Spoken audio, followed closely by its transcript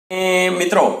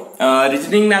મિત્રો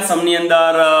રીઝનિંગના સમની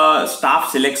અંદર staff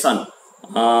selection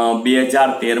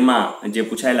 2013 માં જે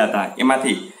પૂછાયેલા હતા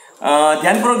એમાંથી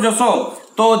ધ્યાનપૂર્વક જોશો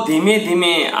તો ધીમે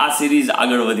ધીમે આ સિરીઝ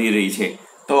આગળ વધી રહી છે.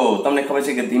 તો તમને ખબર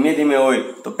છે કે ધીમે ધીમે હોય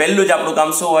તો પહેલું જ આપણું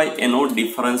કામ શું હોય એનો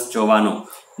ડિફરન્સ જોવાનો.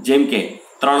 જેમ કે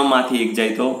 3 માંથી 1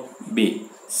 જાય તો 2,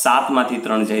 7 માંથી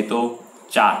 3 જાય તો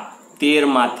 4,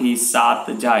 13 માંથી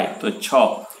 7 જાય તો 6.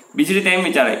 બીજી રીતે એમ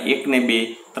વિચારે 1 ને 2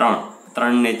 3,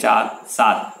 3 ને 4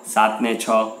 7, 7 ને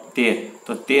 6 13,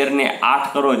 તો 13 ને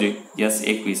 8 કરવો જોઈએ, યસ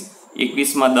 21,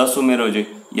 21 માં 10 ઉમેરવો જોઈએ,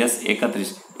 યસ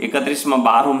 31, 31 માં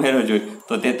 12 ઉમેરવો જોઈએ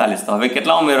તો 43. તો હવે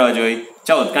કેટલા ઉમેરવા જોઈએ?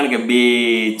 14, કારણ કે 2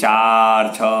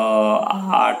 4 6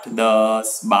 8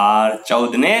 10 12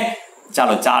 14 ને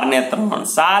ચાલો 4 ને 3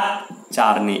 7,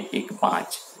 4 ને 1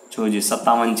 5, જોજો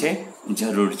 57 છે,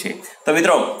 જરૂર છે. તો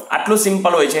મિત્રો આટલું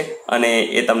સિમ્પલ હોય છે અને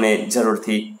એ તમને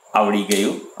જરૂરથી આવડી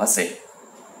ગયું હશે.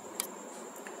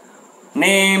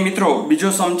 ને મિત્રો બીજો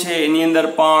સમ છે એની અંદર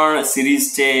પણ સિરીઝ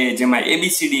છે જેમાં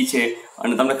ABCD છે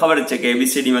અને તમને ખબર જ છે કે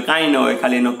ABCD માં કાંઈ ન હોય,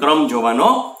 ખાલી એનો ક્રમ જોવાનો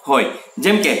હોય.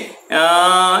 જેમ કે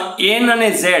N અને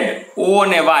Z, O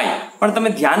અને Y, પણ તમે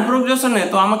ધ્યાનપૂર્વક જોશો ને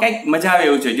તો આમાં કંઈક મજા આવે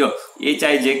એવું છે. જો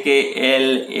HIJK L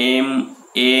M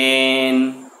N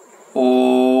O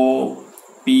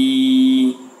P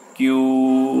Q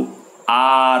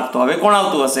R, તો હવે કોણ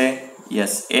આવતું હશે?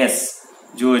 Yes S.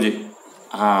 જુઓ જ,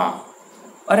 હા,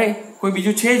 અરે કોઈ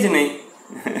બીજું છે જ નહીં.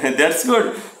 That's good.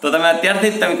 તો તમે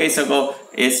અત્યારથી જ તમે કહી શકો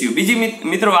SU. બીજી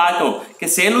મિત્રો આ કહો કે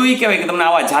સહેલું એ કહેવાય કે તમને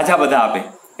આવા ઝાઝા બધા આપે,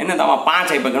 એને તો આમાં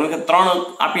 5 આપ્યા, ઘણું કે 3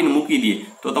 આપીને મૂકી દઈએ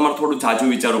તો તમારે થોડું ઝાઝું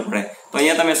વિચારવું પડે. તો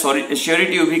અહીંયા તમે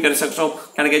શ્યોરિટી ઊભી કરી શકશો,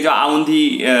 કારણ કે જો આ ઊંધી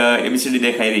ABCD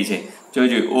દેખાઈ રહી છે.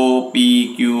 જોજો O P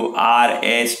Q R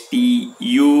S T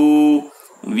U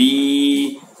V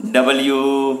W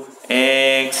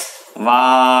X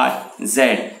Y Z,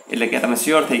 એટલે કે તમે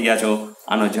શ્યોર થઈ ગયા છો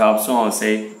આનો જવાબ શું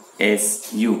આવશે?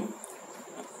 SU.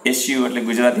 SU એટલે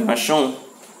ગુજરાતીમાં શું?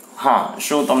 હા,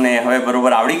 શું તમને હવે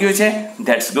બરોબર આવડી ગયું છે?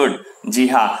 That's good. જી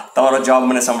હા, તમારો જવાબ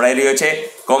મને સંભળાઈ રહ્યો છે,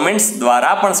 કોમેન્ટ્સ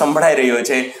દ્વારા પણ સંભળાઈ રહ્યો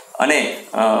છે અને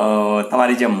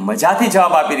તમારી જે મજાથી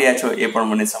જવાબ આપી રહ્યા છો એ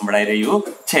પણ મને સંભળાઈ રહ્યું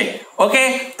છે. ઓકે,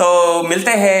 તો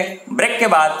મિલતે હૈ બ્રેક કે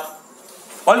બાદ.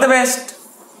 All the best.